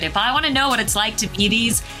If I want to know what it's like to be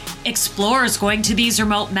these explorers going to these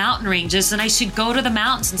remote mountain ranges, then I should go to the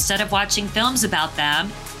mountains instead of watching films about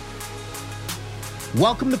them.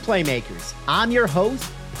 Welcome to Playmakers. I'm your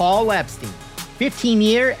host, Paul Epstein,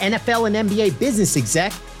 15-year NFL and NBA business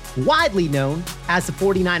exec, widely known as the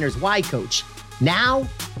 49ers why coach. Now,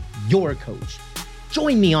 your coach.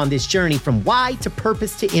 Join me on this journey from why to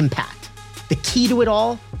purpose to impact. The key to it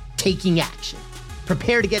all, taking action.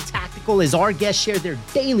 Prepare to get tactical as our guests share their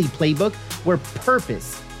daily playbook where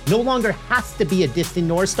purpose no longer has to be a distant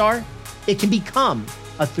North Star. It can become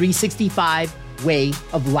a 365 way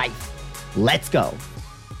of life. Let's go.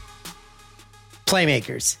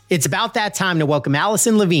 Playmakers, it's about that time to welcome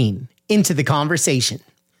Allison Levine into the conversation.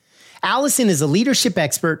 Allison is a leadership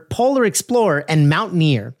expert, polar explorer, and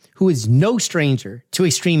mountaineer who is no stranger to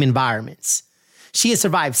extreme environments. She has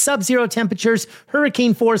survived sub-zero temperatures,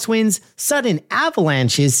 hurricane force winds, sudden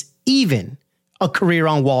avalanches, even a career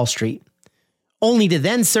on Wall Street, only to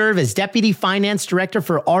then serve as Deputy Finance Director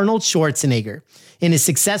for Arnold Schwarzenegger in his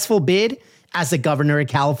successful bid as the Governor of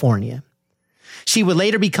California. She would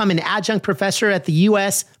later become an adjunct professor at the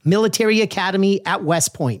U.S. Military Academy at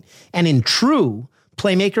West Point, and in true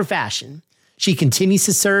Playmaker fashion, she continues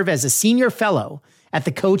to serve as a senior fellow at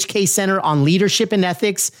the Coach K Center on Leadership and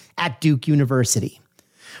Ethics at Duke University.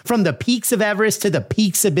 From the peaks of Everest to the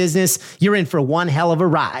peaks of business, you're in for one hell of a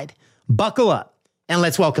ride. Buckle up and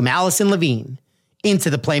let's welcome Allison Levine into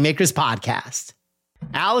the Playmakers podcast.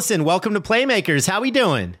 Allison, welcome to Playmakers. How we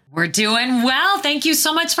doing? We're doing well. Thank you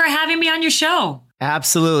so much for having me on your show.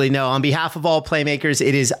 Absolutely. No, on behalf of all Playmakers,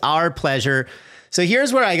 it is our pleasure. So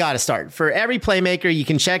here's where I got to start. For every Playmaker, you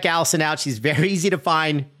can check Allison out. She's very easy to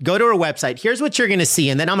find. Go to her website. Here's what you're going to see.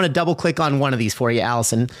 And then I'm going to double click on one of these for you,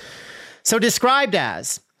 Allison. So described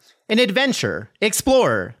as an adventurer,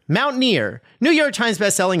 explorer, mountaineer, New York Times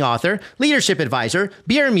bestselling author, leadership advisor,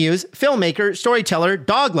 beer muse, filmmaker, storyteller,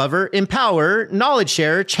 dog lover, empowerer, knowledge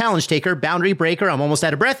sharer, challenge taker, boundary breaker, I'm almost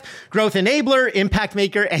out of breath, growth enabler, impact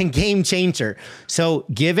maker, and game changer. So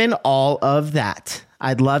given all of that,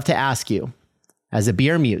 I'd love to ask you, as a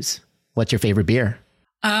beer muse, what's your favorite beer?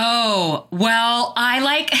 Oh, well, I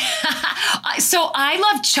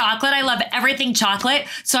love chocolate. I love everything chocolate.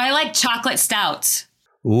 So I like chocolate stouts.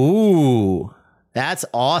 Ooh, that's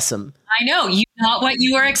awesome. I know, not what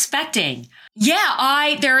you were expecting.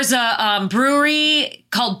 Yeah, there's a brewery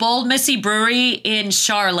called Bold Missy Brewery in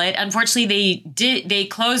Charlotte. Unfortunately, they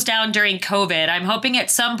closed down during COVID. I'm hoping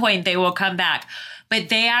at some point they will come back. But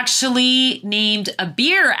they actually named a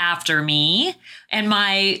beer after me, and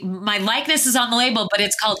my likeness is on the label, but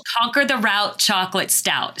it's called Conquer the Route Chocolate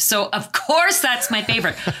Stout. So of course that's my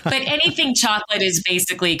favorite, but anything chocolate is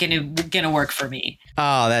basically gonna work for me.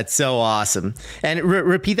 Oh, that's so awesome. And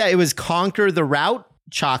repeat that. It was Conquer the Route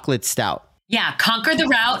Chocolate Stout. Yeah, Conquer the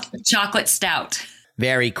Route Chocolate Stout.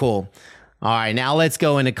 Very cool. All right, now let's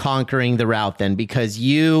go into conquering the route then, because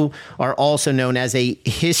you are also known as a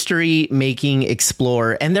history-making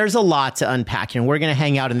explorer, and there's a lot to unpack here, and we're going to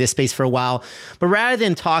hang out in this space for a while. But rather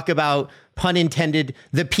than talk about, pun intended,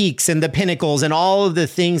 the peaks and the pinnacles and all of the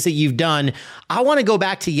things that you've done, I want to go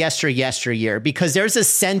back to yesteryear, because there's a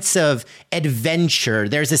sense of adventure.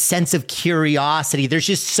 There's a sense of curiosity. There's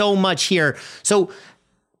just so much here. So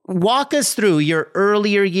walk us through your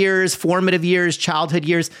earlier years, formative years, childhood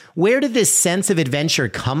years. Where did this sense of adventure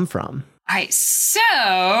come from? All right, so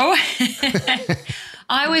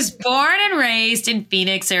I was born and raised in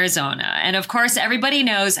Phoenix, Arizona. And of course, everybody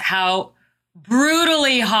knows how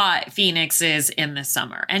brutally hot Phoenix is in the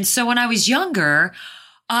summer. And so when I was younger,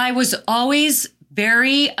 I was always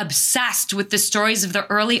very obsessed with the stories of the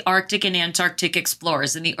early Arctic and Antarctic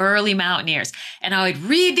explorers and the early mountaineers. And I would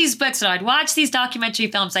read these books and I'd watch these documentary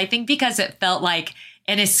films, I think because it felt like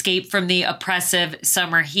an escape from the oppressive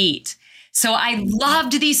summer heat. So I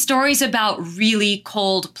loved these stories about really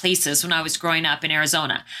cold places when I was growing up in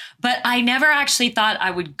Arizona. But I never actually thought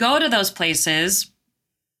I would go to those places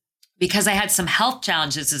because I had some health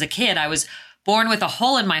challenges as a kid. I was born with a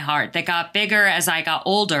hole in my heart that got bigger as I got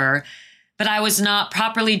older. But I was not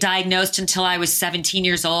properly diagnosed until I was 17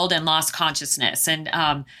 years old and lost consciousness. And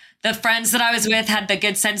the friends that I was with had the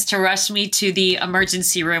good sense to rush me to the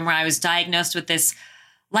emergency room where I was diagnosed with this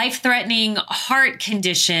life-threatening heart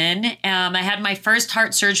condition. I had my first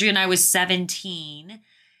heart surgery when I was 17.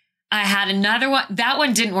 I had another one. That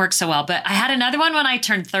one didn't work so well, but I had another one when I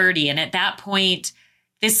turned 30. And at that point,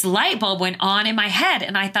 this light bulb went on in my head.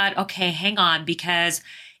 And I thought, okay, hang on, because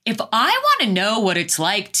if I want to know what it's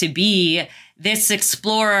like to be this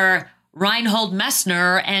explorer, Reinhold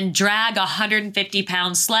Messner, and drag a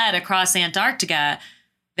 150-pound sled across Antarctica,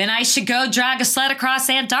 then I should go drag a sled across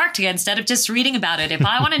Antarctica instead of just reading about it. If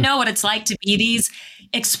I want to know what it's like to be these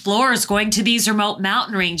explorers going to these remote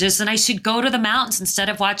mountain ranges, then I should go to the mountains instead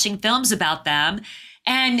of watching films about them.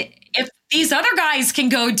 And if these other guys can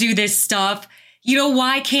go do this stuff,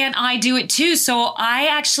 why can't I do it too? So I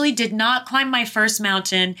actually did not climb my first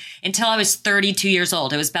mountain until I was 32 years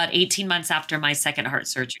old. It was about 18 months after my second heart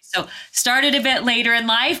surgery. So started a bit later in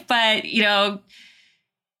life, but,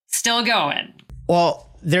 still going. Well,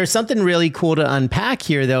 there's something really cool to unpack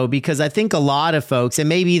here, though, because I think a lot of folks, and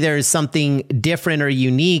maybe there's something different or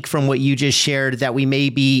unique from what you just shared that we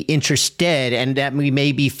may be interested and that we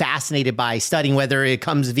may be fascinated by studying, whether it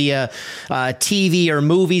comes via TV or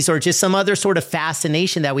movies or just some other sort of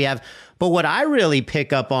fascination that we have. But what I really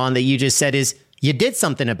pick up on that you just said is you did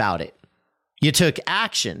something about it. You took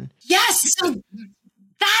action. Yes. So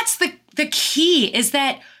that's the key, is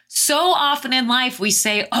that so often in life we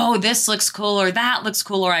say, oh, this looks cool, or that looks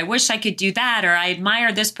cool, or I wish I could do that, or I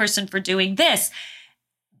admire this person for doing this.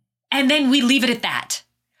 And then we leave it at that,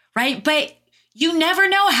 right? But you never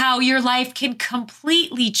know how your life can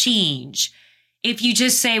completely change if you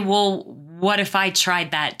just say, well, what if I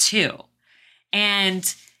tried that too?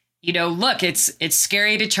 And, look, it's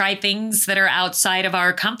scary to try things that are outside of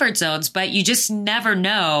our comfort zones, but you just never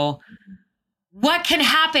know what can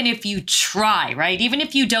happen if you try, right? Even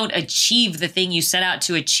if you don't achieve the thing you set out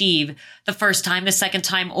to achieve the first time, the second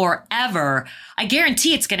time, or ever, I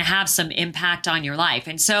guarantee it's going to have some impact on your life.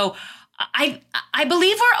 And so I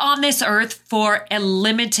believe we're on this earth for a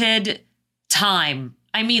limited time.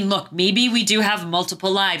 I mean, look, maybe we do have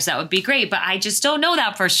multiple lives. That would be great, but I just don't know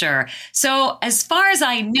that for sure. So as far as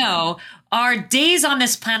I know, our days on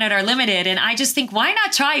this planet are limited. And I just think, why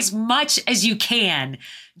not try as much as you can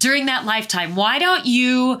during that lifetime? Why don't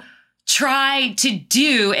you try to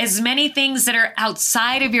do as many things that are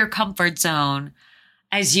outside of your comfort zone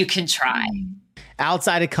as you can try?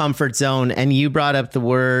 Outside of comfort zone. And you brought up the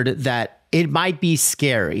word that it might be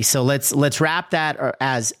scary. So let's wrap that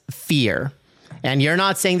as fear. And you're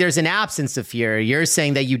not saying there's an absence of fear. You're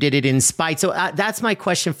saying that you did it in spite. So that's my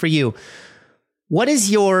question for you. What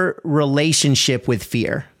is your relationship with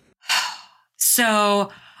fear?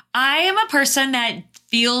 So I am a person that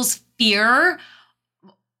feels fear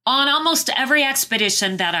on almost every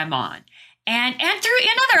expedition that I'm on. And in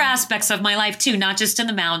other aspects of my life too, not just in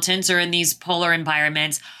the mountains or in these polar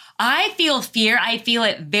environments. I feel fear. I feel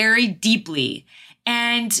it very deeply.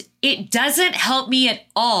 And it doesn't help me at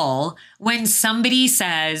all when somebody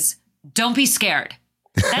says, don't be scared.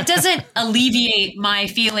 That doesn't alleviate my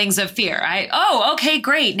feelings of fear. Okay,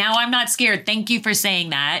 great. Now I'm not scared. Thank you for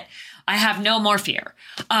saying that. I have no more fear.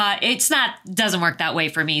 Doesn't work that way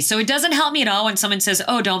for me. So it doesn't help me at all when someone says,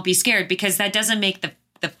 oh, don't be scared, because that doesn't make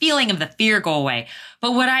the feeling of the fear go away.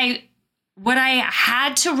 But what I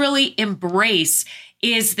had to really embrace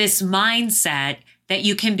is this mindset that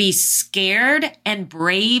you can be scared and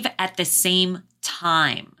brave at the same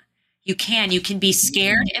time. You can be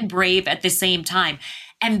scared and brave at the same time.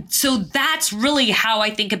 And so that's really how I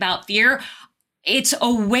think about fear. It's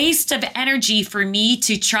a waste of energy for me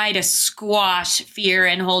to try to squash fear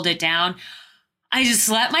and hold it down. I just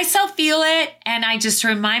let myself feel it. And I just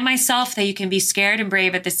remind myself that you can be scared and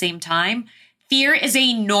brave at the same time. Fear is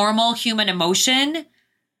a normal human emotion,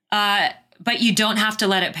 but you don't have to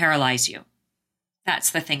let it paralyze you.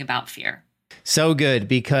 That's the thing about fear. So good,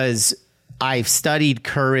 because I've studied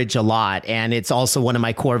courage a lot, and it's also one of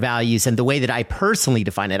my core values. And the way that I personally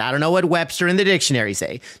define it, I don't know what Webster and the dictionary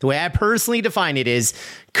say. The way I personally define it is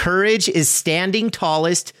courage is standing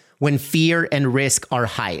tallest when fear and risk are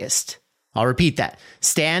highest. I'll repeat that.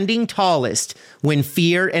 Standing tallest when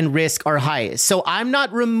fear and risk are highest. So I'm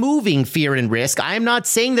not removing fear and risk. I am not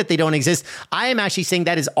saying that they don't exist. I am actually saying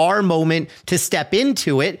that is our moment to step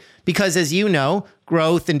into it, because as you know,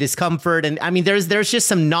 growth and discomfort. And I mean, there's just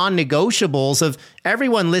some non-negotiables of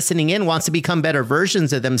everyone listening in wants to become better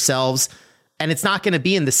versions of themselves. And it's not going to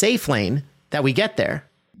be in the safe lane that we get there.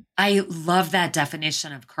 I love that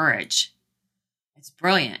definition of courage. It's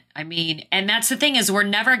brilliant. I mean, and that's the thing, is we're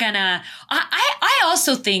never gonna, I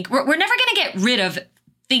also think we're never gonna get rid of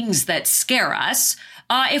things that scare us.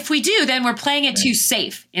 If we do, then we're playing it too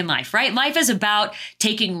safe in life, right? Life is about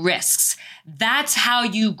taking risks. That's how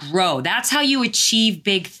you grow. That's how you achieve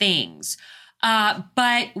big things.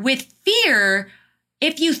 But with fear,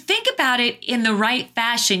 if you think about it in the right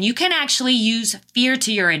fashion, you can actually use fear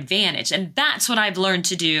to your advantage. And that's what I've learned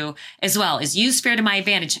to do as well, is use fear to my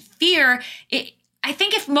advantage. Fear, I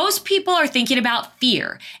think if most people are thinking about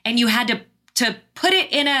fear and you had to put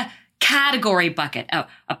it in a category bucket,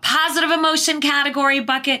 a positive emotion category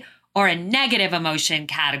bucket or a negative emotion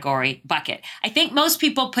category bucket. I think most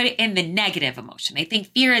people put it in the negative emotion. They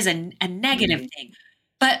think fear is a negative thing.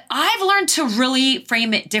 But I've learned to really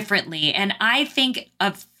frame it differently. And I think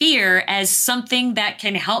of fear as something that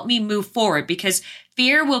can help me move forward, because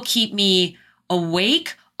fear will keep me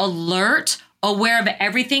awake, alert, aware of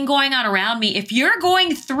everything going on around me. If you're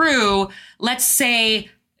going through, let's say,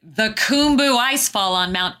 the Khumbu Icefall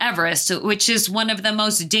on Mount Everest, which is one of the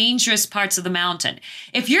most dangerous parts of the mountain.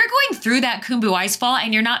 If you're going through that Khumbu Icefall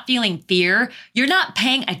and you're not feeling fear, you're not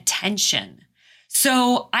paying attention.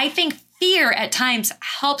 So I think fear at times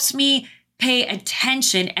helps me pay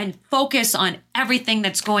attention and focus on everything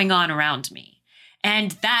that's going on around me.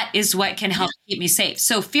 And that is what can help keep me safe.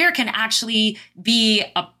 So fear can actually be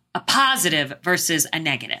a positive versus a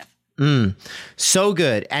negative. So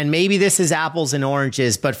good. And maybe this is apples and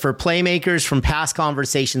oranges, but for playmakers from past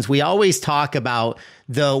conversations, we always talk about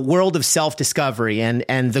the world of self-discovery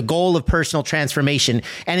and the goal of personal transformation.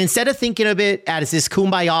 And instead of thinking of it as this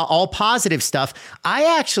kumbaya, all positive stuff,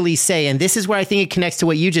 I actually say, and this is where I think it connects to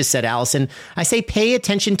what you just said, Allison, I say, pay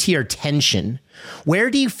attention to your tension. Where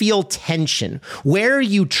do you feel tension? Where are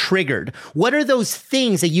you triggered? What are those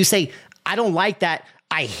things that you say, I don't like that,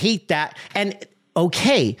 I hate that, and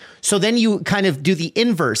okay, so then you kind of do the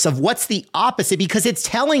inverse of what's the opposite, because it's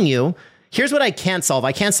telling you, here's what I can't solve.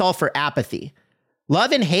 I can't solve for apathy.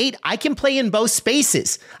 Love and hate, I can play in both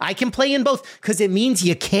spaces. I can play in both because it means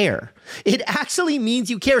you care. It actually means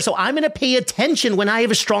you care. So I'm going to pay attention when I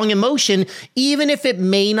have a strong emotion, even if it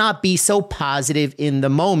may not be so positive in the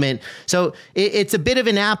moment. So it's a bit of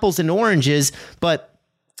an apples and oranges, but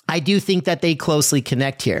I do think that they closely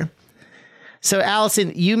connect here. So,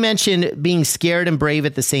 Allison, you mentioned being scared and brave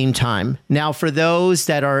at the same time. Now, for those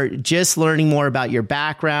that are just learning more about your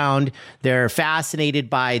background, they're fascinated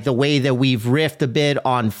by the way that we've riffed a bit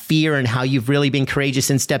on fear and how you've really been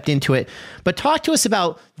courageous and stepped into it. But talk to us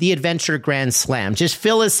about the Adventure Grand Slam. Just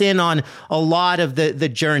fill us in on a lot of the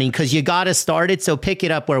journey, because you got us started. So pick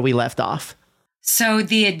it up where we left off. So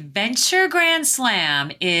the Adventure Grand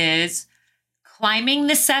Slam is climbing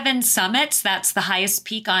the 7 summits. That's the highest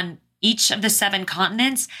peak on each of the 7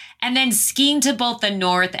 continents, and then skiing to both the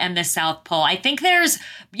North and the South Pole. I think there's,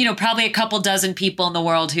 probably a couple dozen people in the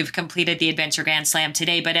world who've completed the Adventure Grand Slam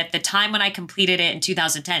today. But at the time when I completed it in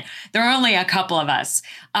 2010, there were only a couple of us.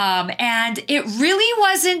 And it really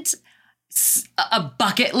wasn't a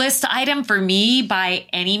bucket list item for me by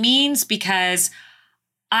any means, because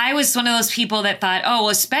I was one of those people that thought,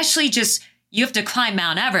 especially just you have to climb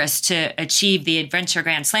Mount Everest to achieve the Adventure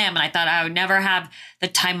Grand Slam. And I thought I would never have the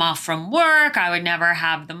time off from work. I would never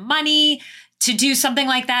have the money to do something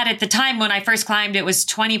like that. At the time when I first climbed, it was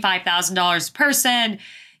 $25,000 a person.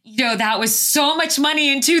 That was so much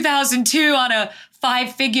money in 2002 on a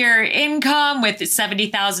 5-figure income with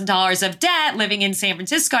 $70,000 of debt, living in San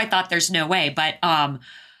Francisco. I thought there's no way, but,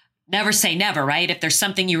 never say never, right? If there's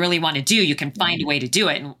something you really want to do, you can find a way to do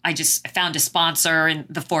it. And I found a sponsor in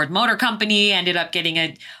the Ford Motor Company, ended up getting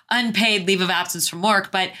an unpaid leave of absence from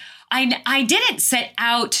work. But I didn't set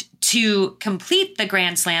out to complete the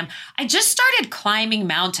Grand Slam. I just started climbing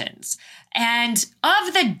mountains. And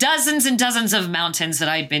of the dozens and dozens of mountains that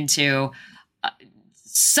I'd been to,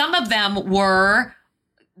 some of them were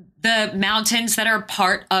the mountains that are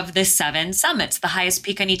part of the 7 summits, the highest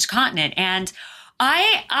peak on each continent. And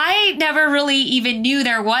I never really even knew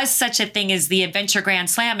there was such a thing as the Adventure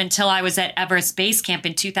Grand Slam until I was at Everest Base Camp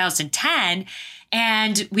in 2010.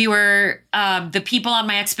 And we were, the people on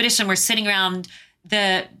my expedition were sitting around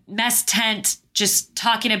the mess tent, just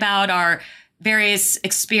talking about our various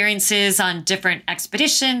experiences on different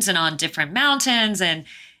expeditions and on different mountains. And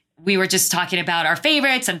we were just talking about our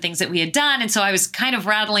favorites and things that we had done. And so I was kind of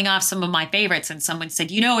rattling off some of my favorites. And someone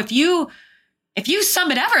said, if you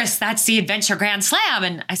summit Everest, that's the Adventure Grand Slam.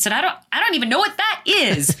 And I said, I don't even know what that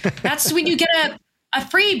is. That's when you get a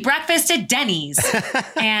free breakfast at Denny's.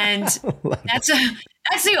 And that's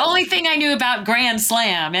the only thing I knew about Grand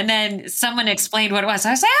Slam. And then someone explained what it was.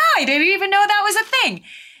 I was like, I didn't even know that was a thing.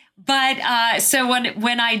 But so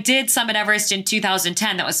when I did summit Everest in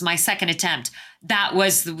 2010, that was my second attempt. That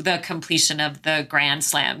was the completion of the Grand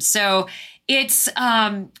Slam. So it's,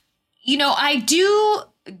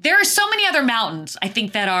 there are so many other mountains, I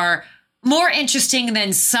think, that are more interesting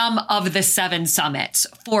than some of the 7 summits,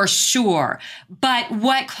 for sure. But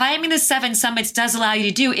what climbing the 7 summits does allow you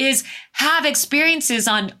to do is have experiences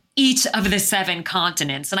on each of the 7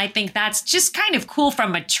 continents. And I think that's just kind of cool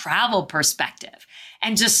from a travel perspective,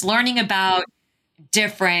 and just learning about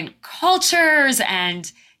different cultures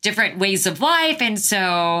and different ways of life. And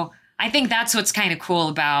so I think that's what's kind of cool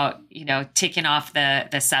about, ticking off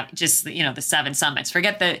the seven, just, the seven summits.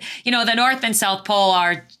 Forget the North and South Pole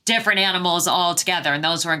are different animals altogether. And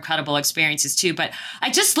those were incredible experiences too. But I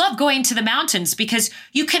just love going to the mountains because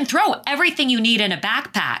you can throw everything you need in a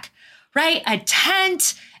backpack, right? A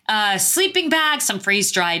tent, a sleeping bag, some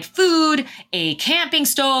freeze-dried food, a camping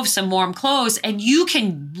stove, some warm clothes, and you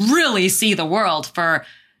can really see the world for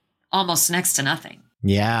almost next to nothing.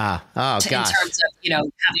 Yeah. Oh, gosh. In terms of,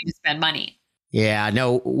 having to spend money. Yeah,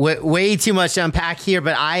 no, way too much to unpack here,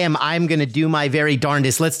 but I'm going to do my very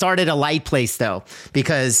darndest. Let's start at a light place, though,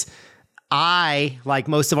 because I, like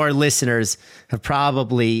most of our listeners, have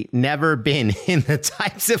probably never been in the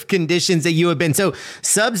types of conditions that you have been. So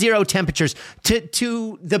sub-zero temperatures,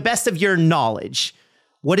 to the best of your knowledge,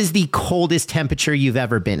 what is the coldest temperature you've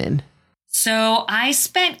ever been in? So I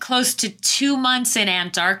spent close to 2 months in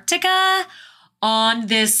Antarctica on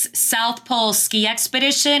this South Pole ski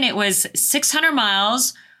expedition. It was 600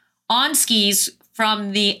 miles on skis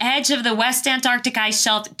from the edge of the West Antarctic ice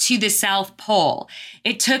shelf to the South Pole.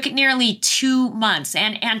 It took nearly 2 months,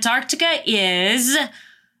 and Antarctica is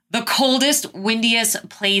the coldest, windiest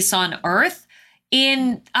place on Earth.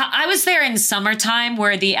 I was there in summertime,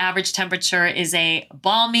 where the average temperature is a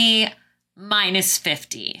balmy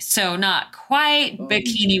 -50. So not quite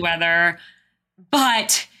bikini weather,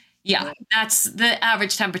 but yeah, that's the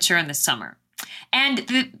average temperature in the summer. And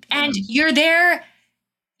you're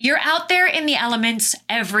out there in the elements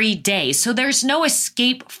every day. So there's no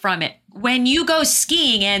escape from it. When you go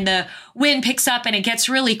skiing and the wind picks up and it gets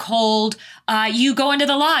really cold, you go into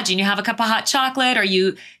the lodge and you have a cup of hot chocolate, or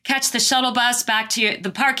you catch the shuttle bus back to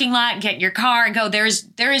the parking lot and get in your car and go. There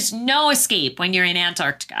is no escape when you're in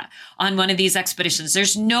Antarctica on one of these expeditions.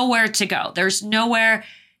 There's nowhere to go. There's nowhere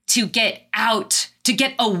to get out, to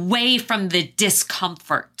get away from the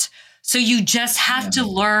discomfort. So you just have to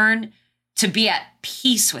learn to be at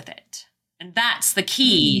peace with it. And that's the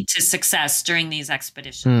key to success during these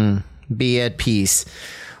expeditions. Be at peace.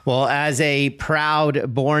 Well, as a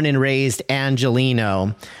proud born and raised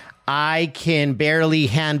Angelino, I can barely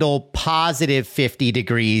handle positive 50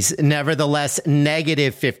 degrees, nevertheless,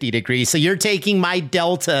 negative 50 degrees. So you're taking my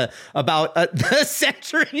delta about the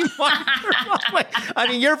century marker. I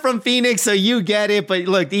mean, you're from Phoenix, so you get it. But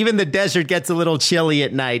look, even the desert gets a little chilly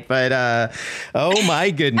at night. But oh,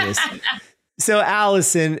 my goodness. So,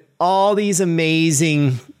 Allison, all these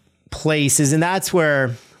amazing places, and that's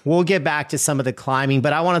where we'll get back to some of the climbing,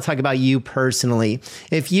 but I want to talk about you personally.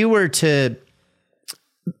 If you were to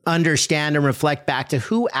understand and reflect back to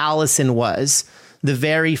who Allison was, the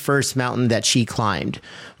very first mountain that she climbed,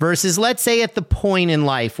 versus, let's say, at the point in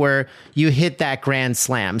life where you hit that grand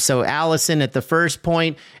slam. So Allison at the first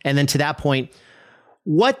point, and then to that point,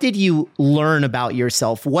 what did you learn about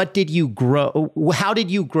yourself? What did you grow? How did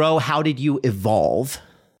you grow? How did you evolve?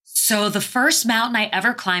 So the first mountain I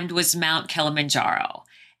ever climbed was Mount Kilimanjaro.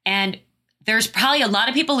 And there's probably a lot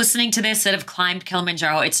of people listening to this that have climbed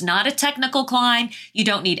Kilimanjaro. It's not a technical climb. You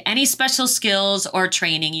don't need any special skills or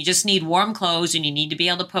training. You just need warm clothes, and you need to be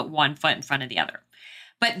able to put one foot in front of the other.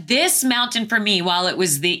 But this mountain for me, while it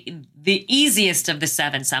was the easiest of the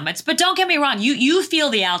seven summits, but don't get me wrong, you feel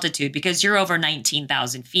the altitude because you're over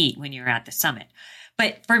 19,000 feet when you're at the summit.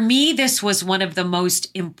 But for me, this was one of the most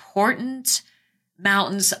important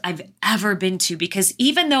mountains I've ever been to, because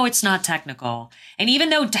even though it's not technical, and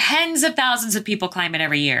even though tens of thousands of people climb it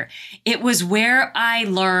every year, it was where I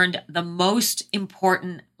learned the most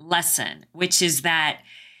important lesson, which is that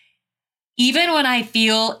even when I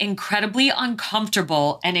feel incredibly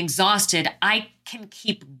uncomfortable and exhausted, I can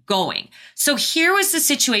keep going. So here was the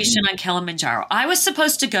situation on Kilimanjaro. I was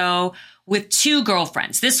supposed to go with two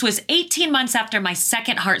girlfriends. This was 18 months after my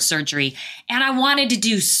second heart surgery, and I wanted to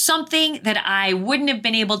do something that I wouldn't have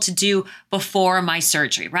been able to do before my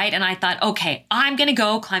surgery, right? And I thought, okay, I'm going to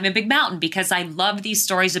go climb a big mountain because I love these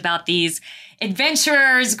stories about these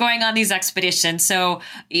adventurers going on these expeditions. So,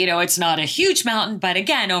 it's not a huge mountain, but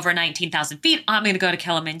again, over 19,000 feet, I'm going to go to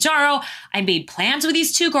Kilimanjaro. I made plans with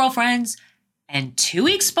these two girlfriends, and 2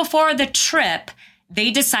 weeks before the trip, they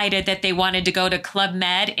decided that they wanted to go to Club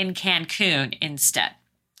Med in Cancun instead.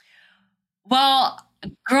 Well,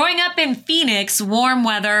 growing up in Phoenix, warm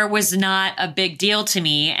weather was not a big deal to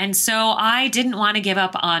me. And so I didn't want to give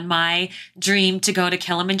up on my dream to go to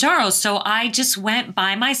Kilimanjaro. So I just went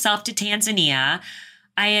by myself to Tanzania.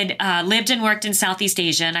 I had lived and worked in Southeast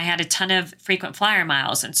Asia, and I had a ton of frequent flyer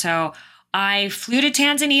miles. And so I flew to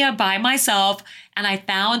Tanzania by myself, and I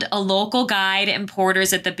found a local guide and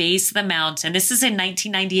porters at the base of the mountain. This is in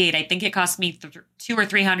 1998. I think it cost me $200 or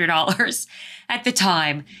 $300 at the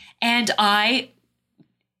time. And I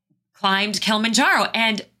climbed Kilimanjaro.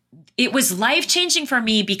 And it was life-changing for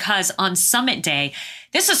me because on summit day,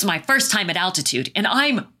 this is my first time at altitude and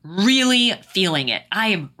I'm really feeling it. I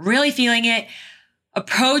am really feeling it.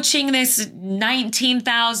 Approaching this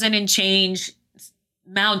 19,000 and change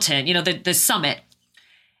mountain, the summit.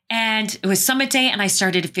 And it was summit day and I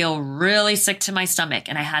started to feel really sick to my stomach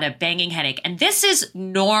and I had a banging headache. And this is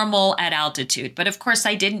normal at altitude. But of course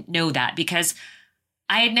I didn't know that because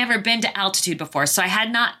I had never been to altitude before. So I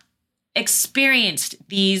had not experienced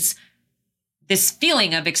this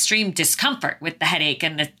feeling of extreme discomfort with the headache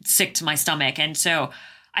and the sick to my stomach. And so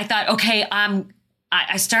I thought, okay,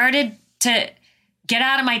 I started to get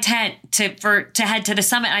out of my tent to head to the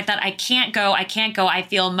summit. I thought, I can't go. I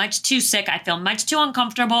feel much too sick. I feel much too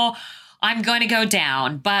uncomfortable. I'm going to go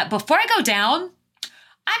down. But before I go down,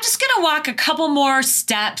 I'm just going to walk a couple more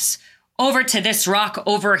steps over to this rock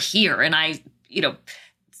over here. And I,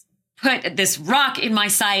 put this rock in my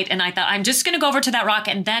sight. And I thought, I'm just going to go over to that rock.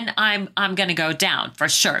 And then I'm going to go down for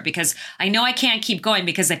sure, because I know I can't keep going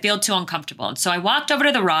because I feel too uncomfortable. And so I walked over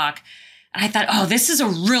to the rock. And I thought, oh, this is a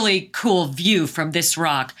really cool view from this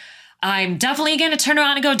rock. I'm definitely going to turn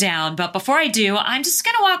around and go down. But before I do, I'm just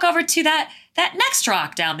going to walk over to that next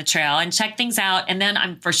rock down the trail and check things out. And then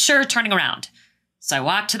I'm for sure turning around. So I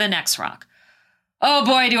walk to the next rock. Oh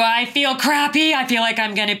boy, do I feel crappy. I feel like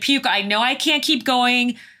I'm going to puke. I know I can't keep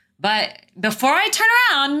going. But before I turn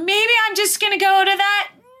around, maybe I'm just going to go to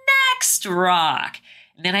that next rock.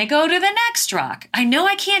 And then I go to the next rock. I know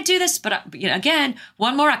I can't do this, but again,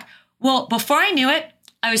 one more rock. Well, before I knew it,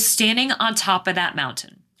 I was standing on top of that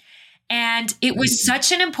mountain. And it was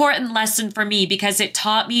such an important lesson for me because it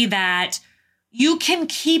taught me that you can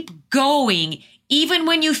keep going even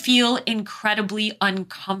when you feel incredibly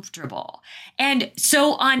uncomfortable. And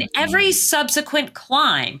so on every subsequent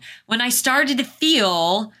climb, when I started to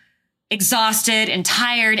feel exhausted and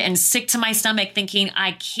tired and sick to my stomach, thinking,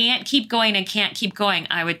 I can't keep going,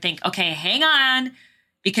 I would think, okay, hang on,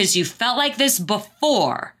 because you felt like this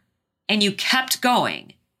before. And you kept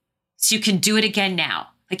going, so you can do it again now.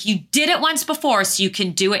 Like you did it once before, so you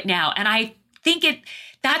can do it now. And I think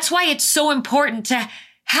that's why it's so important to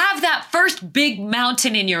have that first big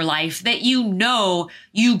mountain in your life that you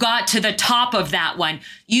got to the top of that one.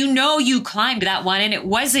 You climbed that one and it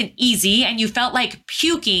wasn't easy and you felt like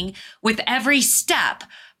puking with every step,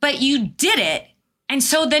 but you did it. And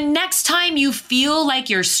so the next time you feel like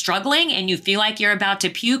you're struggling and you feel like you're about to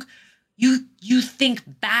puke, you think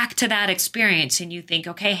back to that experience and you think,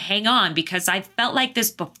 okay, hang on, because I felt like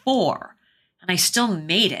this before and I still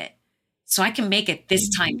made it. So I can make it this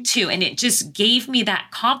time too. And it just gave me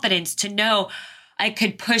that confidence to know I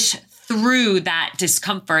could push through that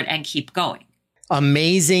discomfort and keep going.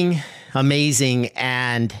 Amazing.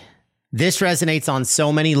 And this resonates on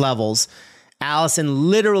so many levels.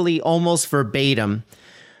 Allison, literally almost verbatim,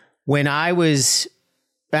 when I was...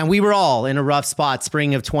 And we were all in a rough spot,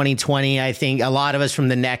 spring of 2020. I think a lot of us from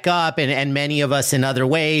the neck up and many of us in other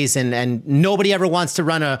ways. And nobody ever wants to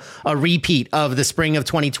run a repeat of the spring of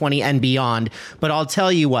 2020 and beyond. But I'll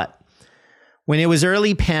tell you what, when it was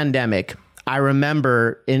early pandemic, I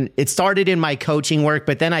remember it started in my coaching work,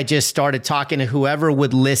 but then I just started talking to whoever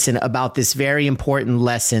would listen about this very important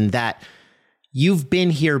lesson that you've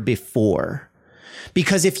been here before.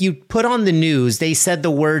 Because if you put on the news, they said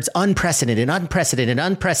the words unprecedented.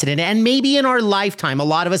 And maybe in our lifetime, a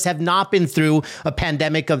lot of us have not been through a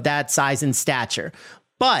pandemic of that size and stature.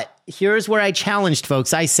 But here's where I challenged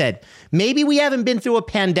folks. I said, maybe we haven't been through a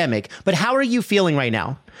pandemic, but how are you feeling right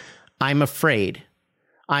now? I'm afraid.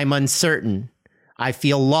 I'm uncertain. I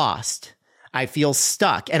feel lost. I feel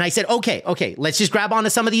stuck. And I said, okay, let's just grab onto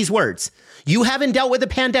some of these words. You haven't dealt with a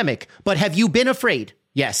pandemic, but have you been afraid?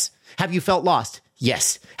 Yes. Have you felt lost?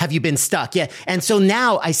 Yes. Have you been stuck? Yeah. And so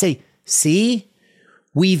now I say, see,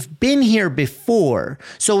 we've been here before.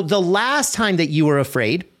 So the last time that you were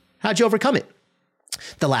afraid, how'd you overcome it?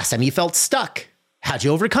 The last time you felt stuck, how'd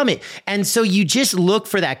you overcome it? And so you just look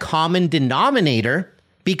for that common denominator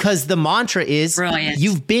because the mantra is, brilliant.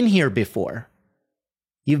 You've been here before.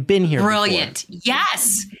 You've been here brilliant. Before.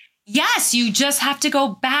 Yes, you just have to go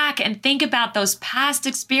back and think about those past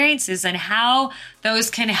experiences and how those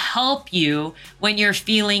can help you when you're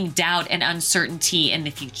feeling doubt and uncertainty in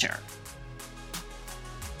the future.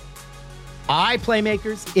 All right,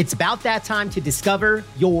 Playmakers, it's about that time to discover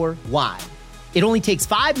your why. It only takes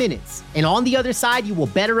 5 minutes, and on the other side, you will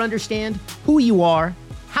better understand who you are,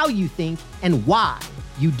 how you think, and why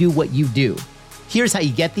you do what you do. Here's how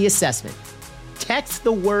you get the assessment. Text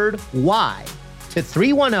the word why to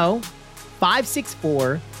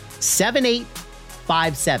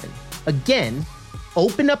 310-564-7857. Again,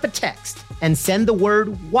 open up a text and send the word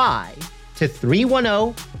why to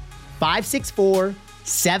 310-564-7857.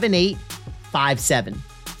 564-7857.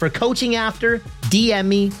 For coaching after, DM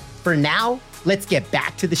me. For now, let's get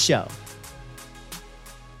back to the show.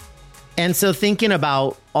 And so thinking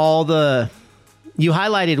about you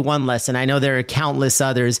highlighted one lesson. I know there are countless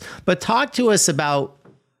others, but talk to us about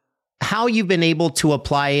how you've been able to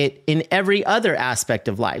apply it in every other aspect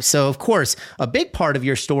of life. So, of course, a big part of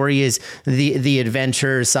your story is the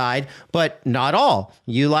adventure side, but not all.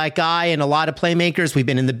 You, like I, and a lot of playmakers, we've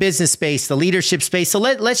been in the business space, the leadership space. So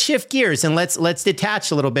let's shift gears and let's detach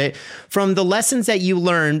a little bit from the lessons that you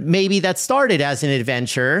learned, maybe that started as an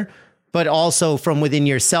adventure, but also from within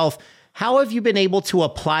yourself. How have you been able to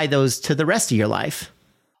apply those to the rest of your life?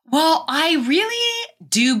 Well, I really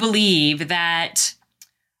do believe that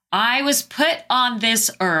I was put on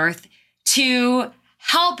this earth to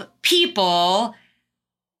help people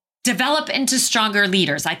develop into stronger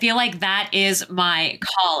leaders. I feel like that is my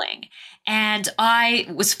calling. And I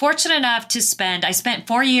was fortunate enough to I spent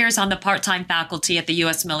 4 years on the part-time faculty at the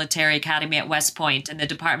U.S. Military Academy at West Point in the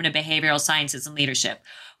Department of Behavioral Sciences and Leadership,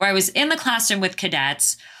 where I was in the classroom with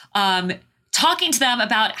cadets, talking to them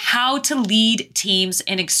about how to lead teams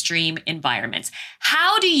in extreme environments.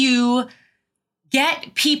 How do you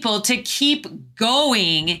get people to keep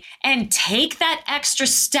going and take that extra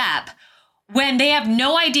step when they have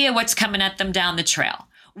no idea what's coming at them down the trail,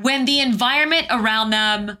 when the environment around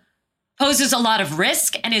them poses a lot of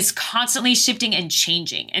risk and is constantly shifting and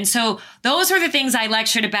changing? And so those were the things I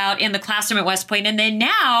lectured about in the classroom at West Point. And then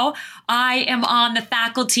now I am on the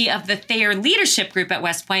faculty of the Thayer Leadership Group at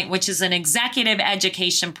West Point, which is an executive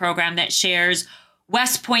education program that shares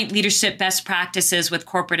West Point leadership best practices with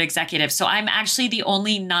corporate executives. So I'm actually the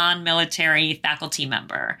only non-military faculty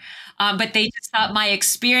member. But they just thought my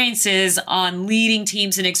experiences on leading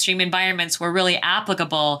teams in extreme environments were really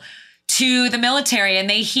applicable to the military. And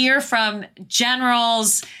they hear from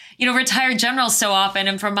generals, retired generals so often,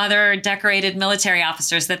 and from other decorated military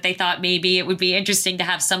officers, that they thought maybe it would be interesting to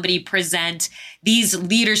have somebody present these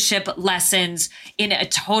leadership lessons in a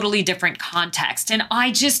totally different context. And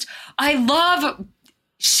I love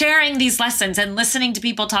sharing these lessons and listening to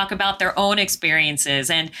people talk about their own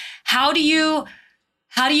experiences and how do you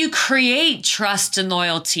create trust and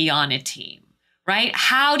loyalty on a team, right?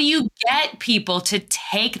 How do you get people to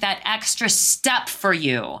take that extra step for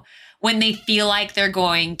you when they feel like they're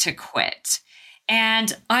going to quit?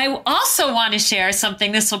 And I also want to share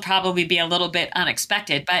something, this will probably be a little bit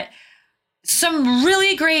unexpected, but some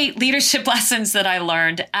really great leadership lessons that I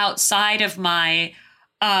learned outside of my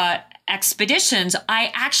expeditions.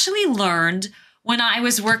 I actually learned when I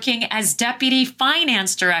was working as deputy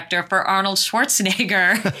finance director for Arnold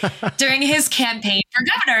Schwarzenegger during his campaign for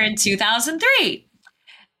governor in 2003.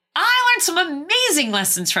 I learned some amazing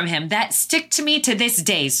lessons from him that stick to me to this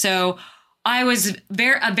day. So I was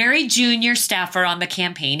a very junior staffer on the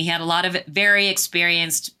campaign. He had a lot of very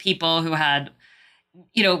experienced people who had,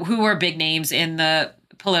 who were big names in the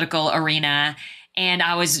political arena. And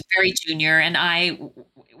I was very junior, and I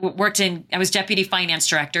was deputy finance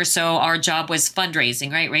director. So our job was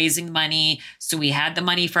fundraising, right? Raising money. So we had the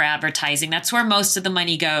money for advertising. That's where most of the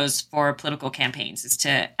money goes for political campaigns, is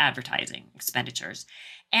to advertising expenditures.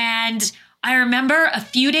 And I remember a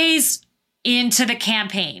few days into the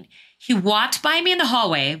campaign, he walked by me in the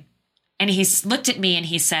hallway and he looked at me and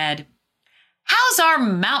he said, "How's our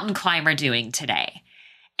mountain climber doing today?"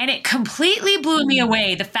 And it completely blew me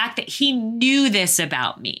away, the fact that he knew this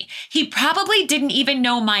about me. He probably didn't even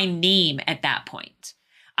know my name at that point.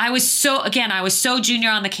 I was so junior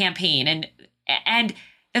on the campaign. And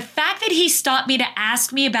the fact that he stopped me to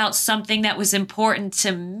ask me about something that was important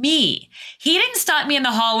to me. He didn't stop me in the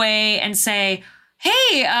hallway and say,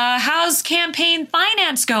 "Hey, how's campaign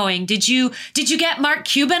finance going? Did you get Mark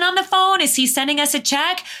Cuban on the phone? Is he sending us a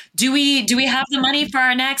check? Do we have the money for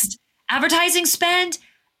our next advertising spend?"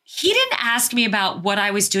 He didn't ask me about what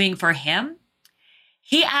I was doing for him.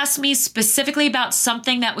 He asked me specifically about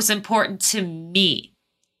something that was important to me.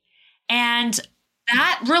 And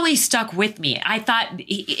that really stuck with me. I thought,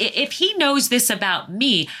 if he knows this about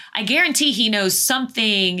me, I guarantee he knows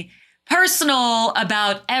something personal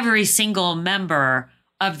about every single member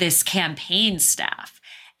of this campaign staff.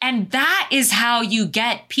 And that is how you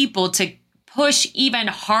get people to push even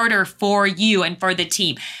harder for you and for the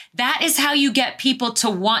team. That is how you get people to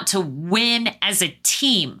want to win as a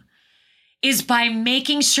team, is by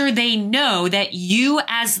making sure they know that you,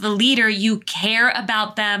 as the leader, you care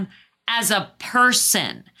about them as a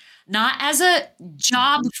person, not as a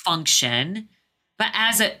job function, but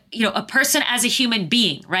as a person, as a human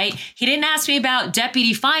being, right? He didn't ask me about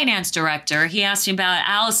deputy finance director. He asked me about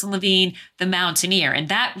Allison Levine, the mountaineer. And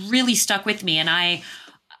that really stuck with me. And I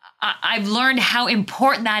I've learned how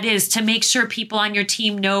important that is to make sure people on your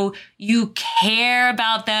team know you care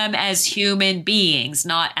about them as human beings,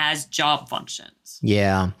 not as job functions.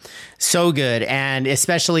 Yeah, so good. And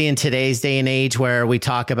especially in today's day and age where we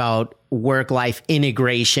talk about work-life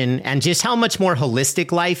integration and just how much more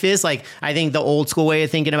holistic life is. Like, I think the old school way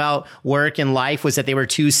of thinking about work and life was that they were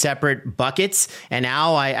two separate buckets. And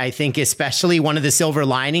now I think especially one of the silver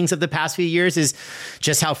linings of the past few years is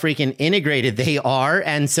just how freaking integrated they are.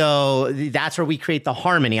 And so that's where we create the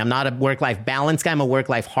harmony. I'm not a work-life balance guy. I'm a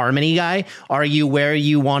work-life harmony guy. Are you where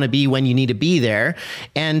you want to be when you need to be there?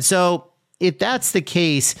 And so if that's the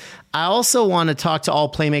case, I also want to talk to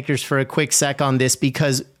all playmakers for a quick sec on this,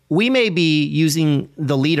 because we may be using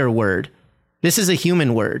the leader word. This is a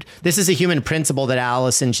human word. This is a human principle that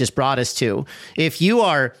Allison just brought us to. If you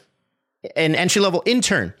are an entry-level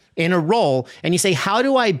intern in a role and you say, how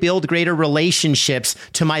do I build greater relationships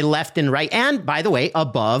to my left and right? And by the way,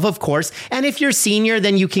 above, of course. And if you're senior,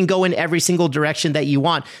 then you can go in every single direction that you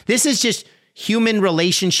want. This is just human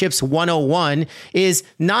relationships 101, is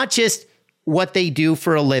not just what they do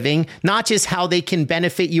for a living, not just how they can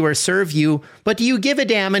benefit you or serve you, but do you give a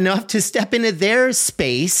damn enough to step into their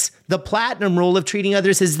space, the platinum rule of treating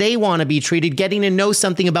others as they want to be treated, getting to know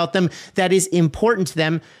something about them that is important to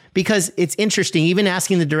them? Because it's interesting, even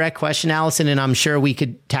asking the direct question, Allison, and I'm sure we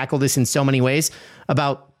could tackle this in so many ways,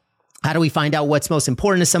 about how do we find out what's most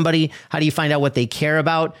important to somebody? How do you find out what they care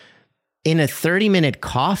about? In a 30-minute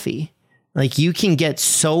coffee, like, you can get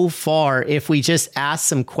so far if we just ask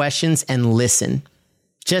some questions and listen.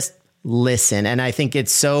 Just listen. And I think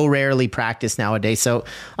it's so rarely practiced nowadays. So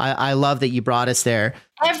I love that you brought us there.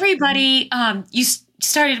 Everybody, you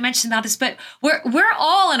started to mention about this, but we're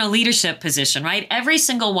all in a leadership position, right? Every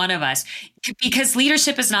single one of us, because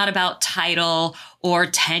leadership is not about title or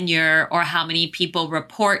tenure or how many people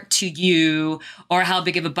report to you or how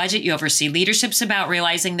big of a budget you oversee. Leadership's about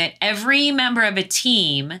realizing that every member of a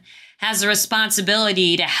team has a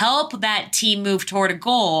responsibility to help that team move toward a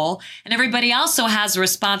goal. And everybody also has a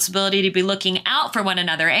responsibility to be looking out for one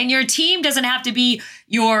another. And your team doesn't have to be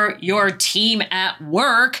your team at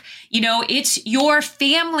work. You know, it's your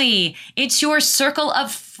family. It's your circle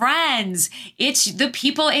of friends. It's the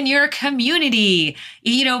people in your community,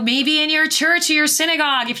 you know, maybe in your church or your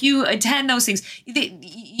synagogue, if you attend those things.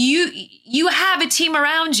 You have a team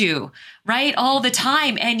around you, right? All the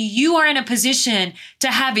time. And you are in a position to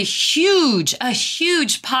have a huge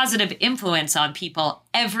positive influence on people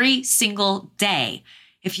every single day,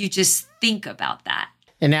 if you just think about that.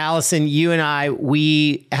 And Allison, you and I,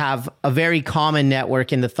 we have a very common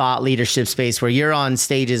network in the thought leadership space where you're on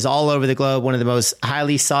stages all over the globe, one of the most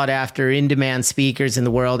highly sought after, in-demand speakers in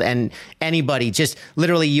the world. And anybody, just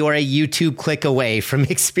literally, you're a YouTube click away from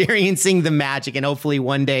experiencing the magic. And hopefully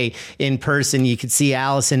one day in person, you could see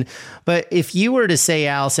Allison. But if you were to say,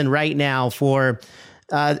 Allison, right now,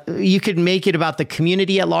 you could make it about the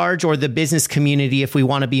community at large or the business community if we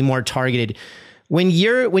want to be more targeted. When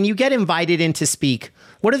you get invited in to speak,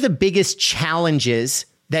 what are the biggest challenges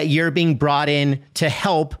that you're being brought in to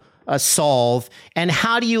help solve? And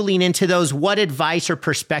how do you lean into those? What advice or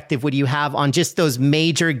perspective would you have on just those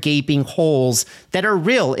major gaping holes that are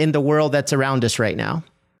real in the world that's around us right now?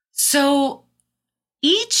 So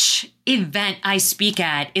each event I speak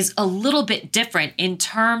at is a little bit different in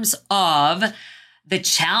terms of the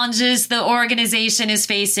challenges the organization is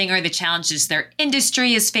facing or the challenges their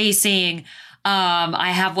industry is facing.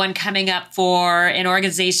 I have one coming up for an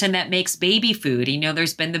organization that makes baby food. You know,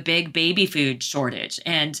 there's been the big baby food shortage,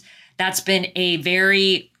 and that's been a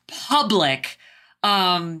very public,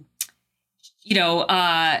 a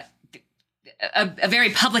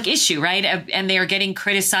very public issue, right? And they are getting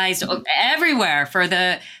criticized everywhere for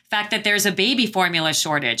the fact that there's a baby formula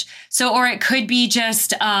shortage. So, or it could be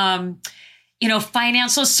just,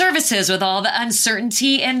 financial services with all the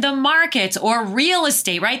uncertainty in the markets, or real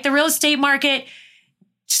estate, right? The real estate market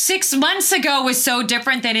 6 months ago was so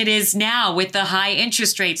different than it is now with the high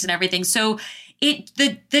interest rates and everything. So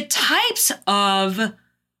the types of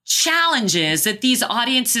challenges that these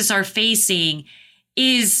audiences are facing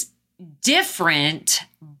is different.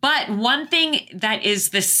 But one thing that is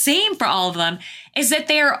the same for all of them is that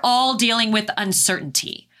they are all dealing with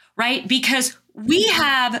uncertainty, right? Because we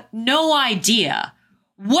have no idea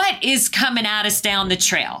what is coming at us down the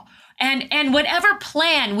trail. And whatever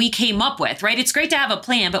plan we came up with, right? It's great to have a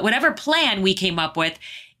plan, but whatever plan we came up with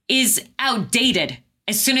is outdated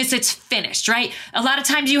as soon as it's finished, right? A lot of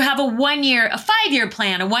times you have a 5-year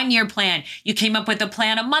plan, a 1-year plan. You came up with a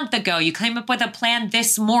plan a month ago. You came up with a plan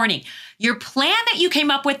this morning. Your plan that you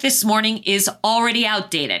came up with this morning is already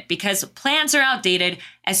outdated because plans are outdated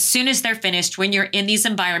as soon as they're finished when you're in these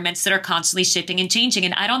environments that are constantly shifting and changing.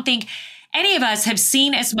 And I don't think any of us have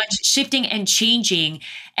seen as much shifting and changing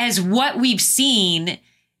as what we've seen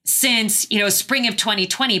since, spring of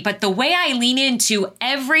 2020. But the way I lean into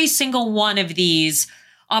every single one of these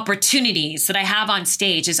opportunities that I have on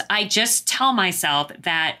stage is I just tell myself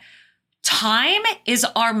that time is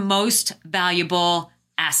our most valuable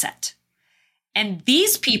asset. And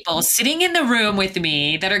these people sitting in the room with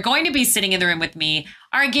me that are going to be sitting in the room with me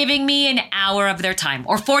are giving me an hour of their time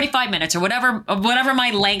or 45 minutes or whatever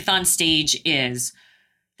my length on stage is.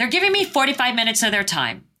 They're giving me 45 minutes of their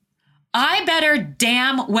time. I better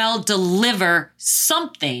damn well deliver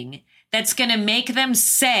something that's going to make them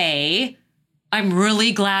say, I'm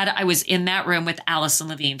really glad I was in that room with Allison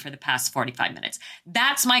Levine for the past 45 minutes.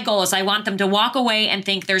 That's my goal, is I want them to walk away and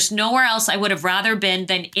think there's nowhere else I would have rather been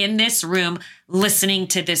than in this room listening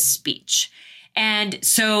to this speech. And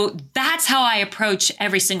so that's how I approach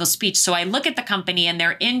every single speech. So I look at the company and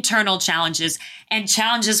their internal challenges and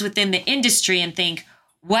challenges within the industry and think,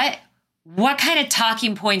 what kind of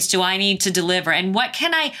talking points do I need to deliver? And what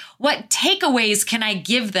takeaways can I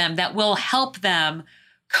give them that will help them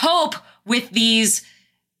cope with these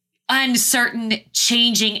uncertain,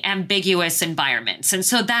 changing, ambiguous environments? And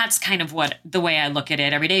so that's kind of the way I look at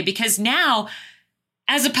it every day, because now,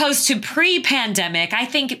 as opposed to pre-pandemic, I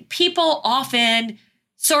think people often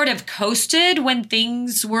sort of coasted when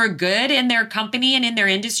things were good in their company and in their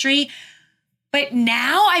industry. But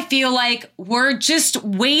now I feel like we're just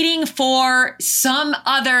waiting for some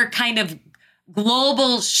other kind of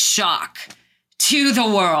global shock to the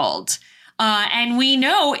world. And we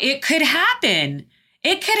know it could happen.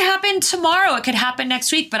 It could happen tomorrow. It could happen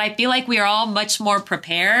next week. But I feel like we are all much more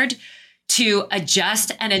prepared to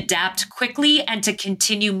adjust and adapt quickly and to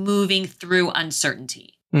continue moving through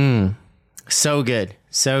uncertainty. So good.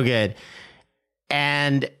 So good.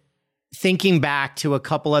 And thinking back to a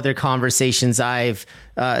couple other conversations I've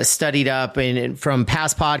studied up and from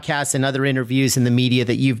past podcasts and other interviews in the media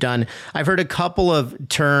that you've done, I've heard a couple of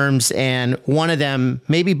terms, and one of them,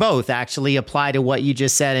 maybe both, actually apply to what you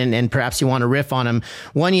just said, and perhaps you want to riff on them.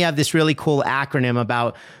 One, you have this really cool acronym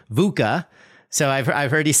about VUCA. So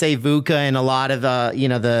I've heard you say VUCA and a lot of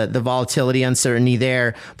the volatility, uncertainty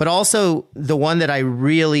there, but also the one that I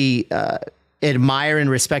really admire and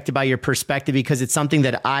respect about your perspective, because it's something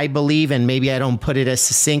that I believe, and maybe I don't put it as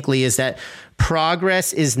succinctly, is that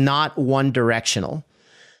progress is not one directional.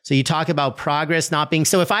 So you talk about progress not being,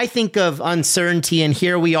 so if I think of uncertainty and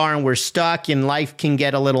here we are and we're stuck and life can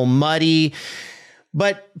get a little muddy,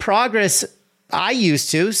 but progress, I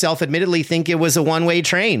used to self-admittedly think it was a one-way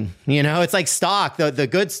train. It's like stock, the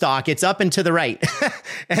good stock, it's up and to the right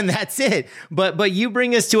and that's it. But you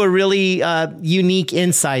bring us to a really unique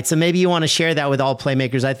insight. So maybe you want to share that with all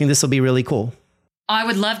playmakers. I think this will be really cool. I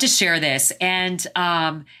would love to share this. And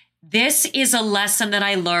this is a lesson that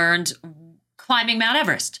I learned climbing Mount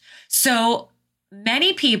Everest. So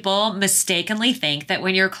many people mistakenly think that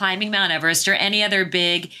when you're climbing Mount Everest or any other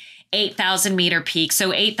big 8,000 meter peak.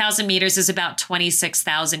 So 8,000 meters is about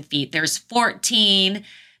 26,000 feet. There's 14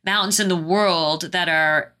 mountains in the world that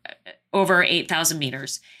are over 8,000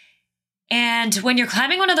 meters. And when you're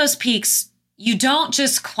climbing one of those peaks, you don't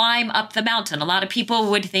just climb up the mountain. A lot of people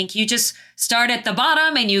would think you just start at the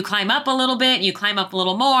bottom and you climb up a little bit, and you climb up a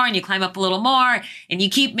little more, and you climb up a little more, and you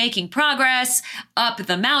keep making progress up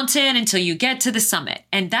the mountain until you get to the summit.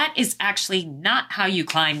 And that is actually not how you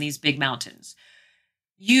climb these big mountains.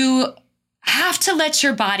 You have to let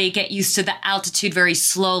your body get used to the altitude very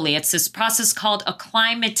slowly. It's this process called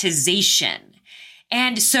acclimatization.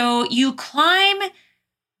 And so you climb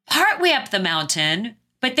partway up the mountain,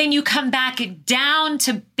 but then you come back down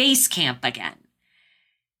to base camp again.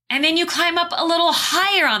 And then you climb up a little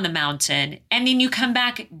higher on the mountain, and then you come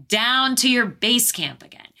back down to your base camp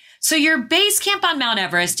again. So your base camp on Mount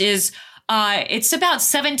Everest is, it's about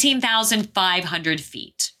 17,500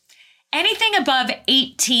 feet. Anything above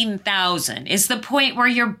 18,000 is the point where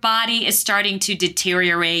your body is starting to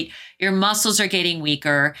deteriorate. Your muscles are getting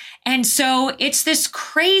weaker. And so it's this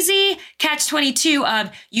crazy catch-22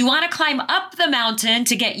 of you want to climb up the mountain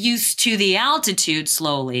to get used to the altitude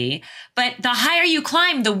slowly. But the higher you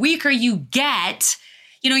climb, the weaker you get.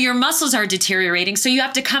 Your muscles are deteriorating. So you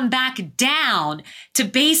have to come back down to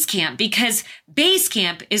base camp, because base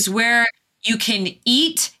camp is where you can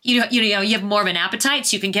eat, you have more of an appetite,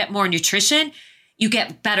 so you can get more nutrition. You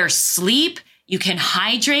get better sleep. You can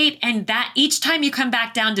hydrate, and that each time you come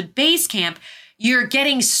back down to base camp, you're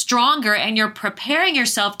getting stronger and you're preparing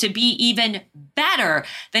yourself to be even better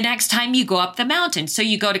the next time you go up the mountain. So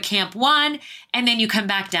you go to camp 1 and then you come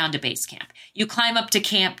back down to base camp. You climb up to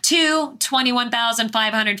camp 2,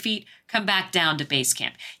 21,500 feet, come back down to base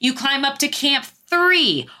camp. You climb up to camp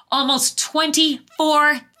 3, almost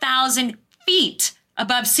 24,000 feet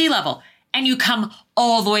above sea level, and you come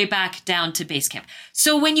all the way back down to base camp.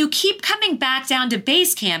 So when you keep coming back down to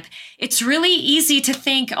base camp, it's really easy to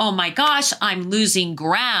think, oh my gosh, I'm losing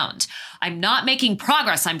ground. I'm not making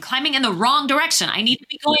progress. I'm climbing in the wrong direction. I need to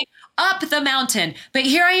be going up the mountain. But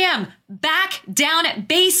here I am back down at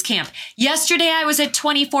base camp. Yesterday I was at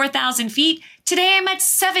 24,000 feet. Today I'm at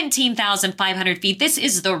 17,500 feet. This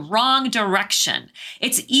is the wrong direction.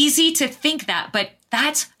 It's easy to think that, but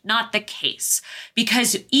that's not the case,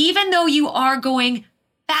 because even though you are going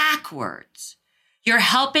backwards, you're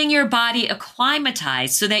helping your body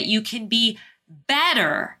acclimatize so that you can be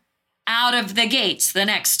better out of the gates the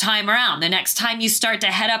next time around. The next time you start to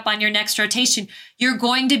head up on your next rotation, you're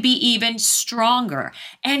going to be even stronger.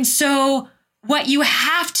 And so what you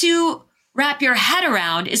have to wrap your head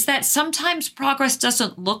around is that sometimes progress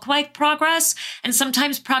doesn't look like progress, and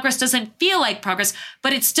sometimes progress doesn't feel like progress,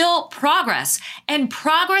 but it's still progress. And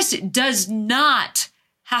progress does not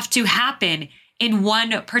have to happen in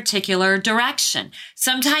one particular direction.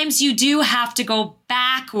 Sometimes you do have to go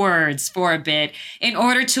backwards for a bit in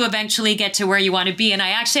order to eventually get to where you want to be. And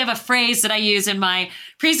I actually have a phrase that I use in my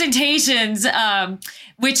presentations,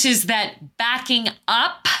 which is that backing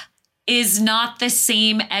up is not the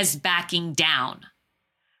same as backing down,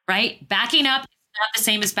 right? Backing up is not the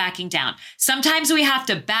same as backing down. Sometimes we have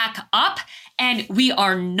to back up, and we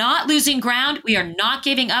are not losing ground. We are not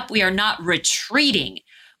giving up. We are not retreating.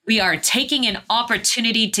 We are taking an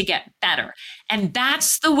opportunity to get better. And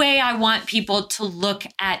that's the way I want people to look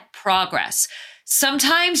at progress.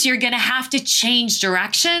 Sometimes you're going to have to change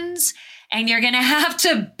directions, and you're going to have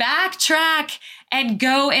to backtrack and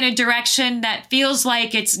go in a direction that feels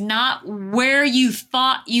like it's not where you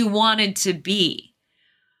thought you wanted to be.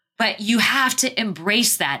 But you have to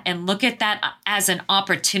embrace that and look at that as an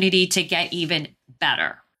opportunity to get even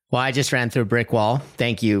better. Well, I just ran through a brick wall.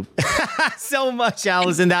 Thank you so much,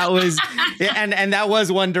 Allison. That was, and that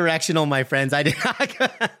was one directional, my friends. I did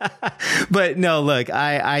not, but no, look,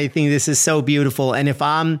 I think this is so beautiful. And if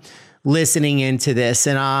I'm listening into this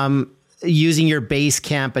and I'm using your base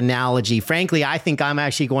camp analogy, frankly, I think I'm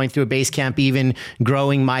actually going through a base camp, even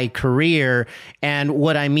growing my career. And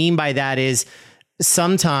what I mean by that is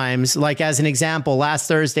sometimes, like as an example, last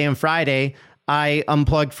Thursday and Friday, I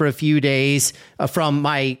unplugged for a few days from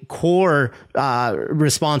my core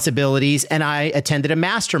responsibilities, and I attended a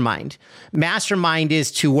mastermind. Mastermind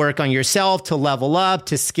is to work on yourself, to level up,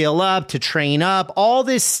 to skill up, to train up, all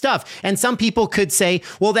this stuff. And some people could say,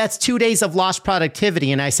 well, that's 2 days of lost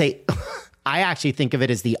productivity. And I say, I actually think of it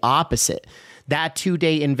as the opposite. That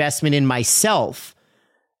 2-day investment in myself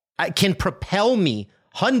can propel me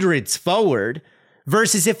hundreds forward,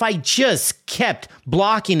 versus if I just kept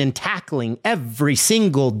blocking and tackling every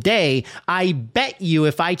single day. I bet you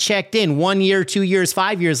if I checked in 1 year, 2 years,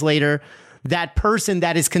 5 years later, that person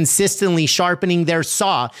that is consistently sharpening their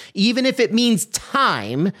saw, even if it means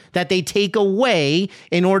time that they take away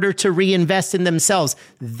in order to reinvest in themselves,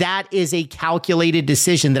 that is a calculated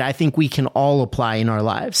decision that I think we can all apply in our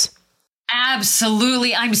lives.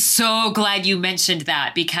 Absolutely. I'm so glad you mentioned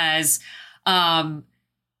that, because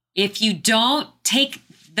if you don't take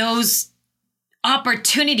those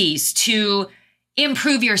opportunities to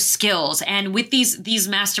improve your skills, and with these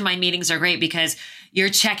mastermind meetings are great because you're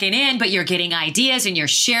checking in, but you're getting ideas and you're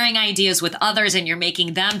sharing ideas with others and you're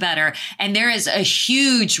making them better. And there is a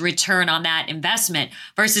huge return on that investment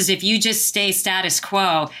versus if you just stay status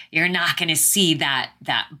quo, you're not going to see that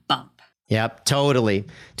bump. Yep, totally.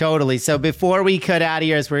 So before we cut out of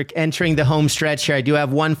here, as we're entering the home stretch here, I do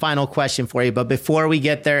have one final question for you. But before we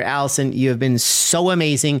get there, Allison, you have been so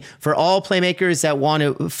amazing. For all playmakers that want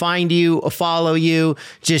to find you, follow you,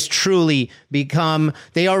 just truly become,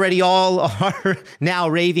 they already all are now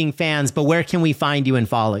raving fans, but where can we find you and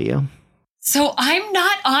follow you? So I'm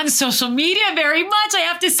not on social media very much. I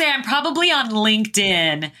have to say I'm probably on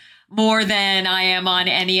LinkedIn more than I am on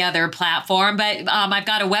any other platform. But I've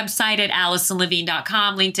got a website at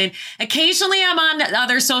AllisonLevine.com, LinkedIn. Occasionally I'm on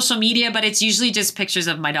other social media, but it's usually just pictures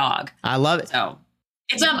of my dog. I love it. So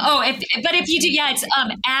it's, if you do, it's,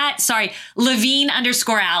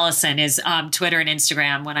 Levine_Allison is, Twitter and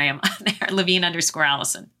Instagram when I am on there,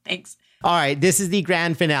 Levine_Allison. Thanks. All right. This is the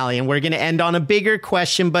grand finale, and we're going to end on a bigger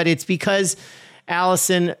question, but it's because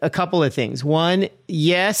Allison, a couple of things. One,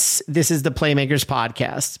 yes, this is the Playmakers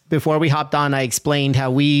podcast. Before we hopped on, I explained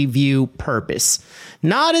how we view purpose.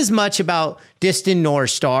 Not as much about distant North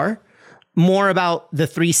Star, more about the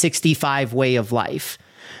 365 way of life.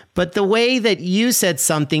 But the way that you said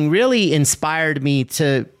something really inspired me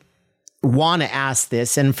to want to ask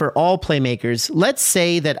this. And for all Playmakers, let's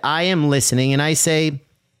say that I am listening and I say,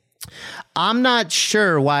 I'm not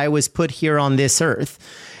sure why I was put here on this earth.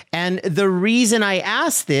 And the reason I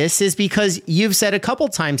ask this is because you've said a couple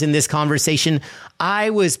times in this conversation, I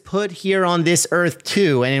was put here on this earth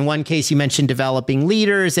too. And in one case, you mentioned developing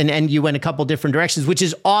leaders and you went a couple different directions, which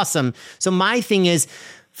is awesome. So my thing is,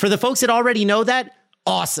 for the folks that already know that,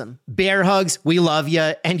 awesome. Bear hugs. We love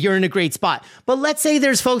you. And you're in a great spot. But let's say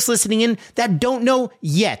there's folks listening in that don't know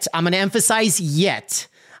yet. I'm going to emphasize yet.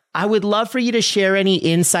 I would love for you to share any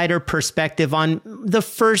insider perspective on the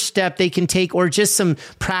first step they can take or just some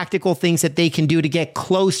practical things that they can do to get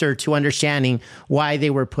closer to understanding why they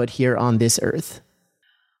were put here on this earth.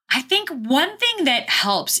 I think one thing that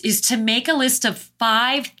helps is to make a list of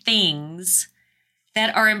 5 things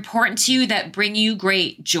that are important to you that bring you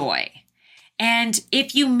great joy. And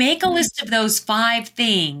if you make a list of those 5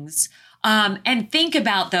 things and think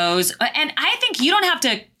about those, and I think you don't have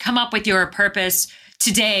to come up with your purpose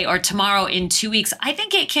today or tomorrow in 2 weeks. I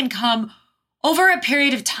think it can come over a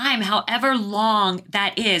period of time, however long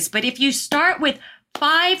that is. But if you start with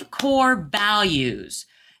 5 core values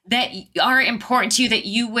that are important to you that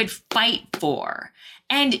you would fight for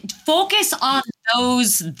and focus on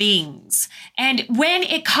those things. And when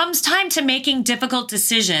it comes time to making difficult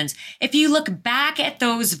decisions, if you look back at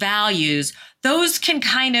those values, those can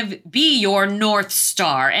kind of be your North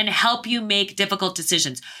Star and help you make difficult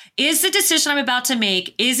decisions. Is the decision I'm about to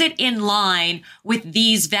make, is it in line with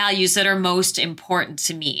these values that are most important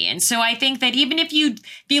to me? And so I think that even if you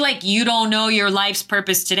feel like you don't know your life's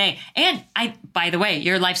purpose today, and by the way,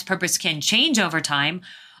 your life's purpose can change over time,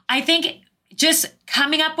 I think just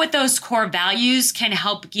coming up with those core values can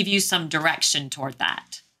help give you some direction toward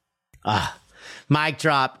that. Mic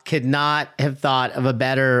drop. Could not have thought of a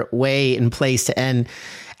better way and place to end.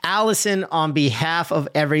 Allison, on behalf of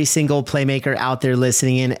every single Playmaker out there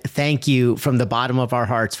listening in, thank you from the bottom of our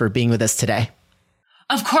hearts for being with us today.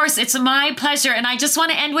 Of course, it's my pleasure. And I just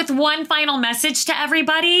want to end with one final message to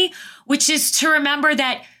everybody, which is to remember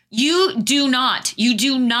that you do not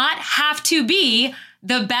have to be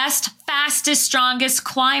the best, fastest, strongest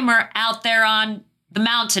climber out there on the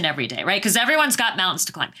mountain every day, right? Because everyone's got mountains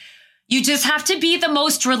to climb. You just have to be the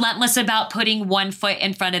most relentless about putting one foot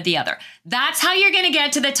in front of the other. That's how you're going to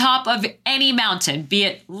get to the top of any mountain, be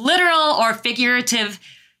it literal or figurative.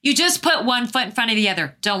 You just put one foot in front of the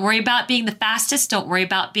other. Don't worry about being the fastest. Don't worry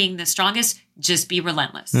about being the strongest. Just be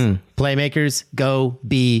relentless. Playmakers, go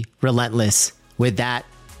be relentless. With that,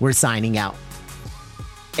 we're signing out.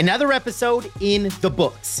 Another episode in the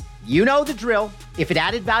books. You know the drill. If it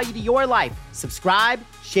added value to your life, subscribe,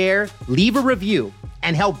 share, leave a review,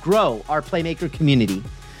 and help grow our Playmaker community.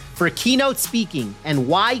 For keynote speaking and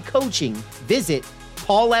why coaching, visit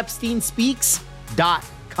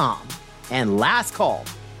paulepsteinspeaks.com. And last call,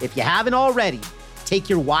 if you haven't already, take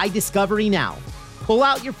your why discovery now. Pull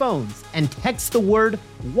out your phones and text the word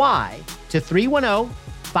why to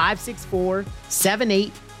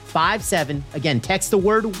 310-564-7857. Again, text the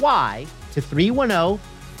word why to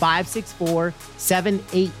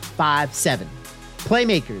 310-564-7857.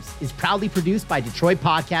 Playmakers is proudly produced by Detroit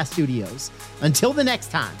Podcast Studios. Until the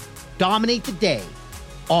next time, dominate the day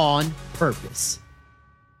on purpose.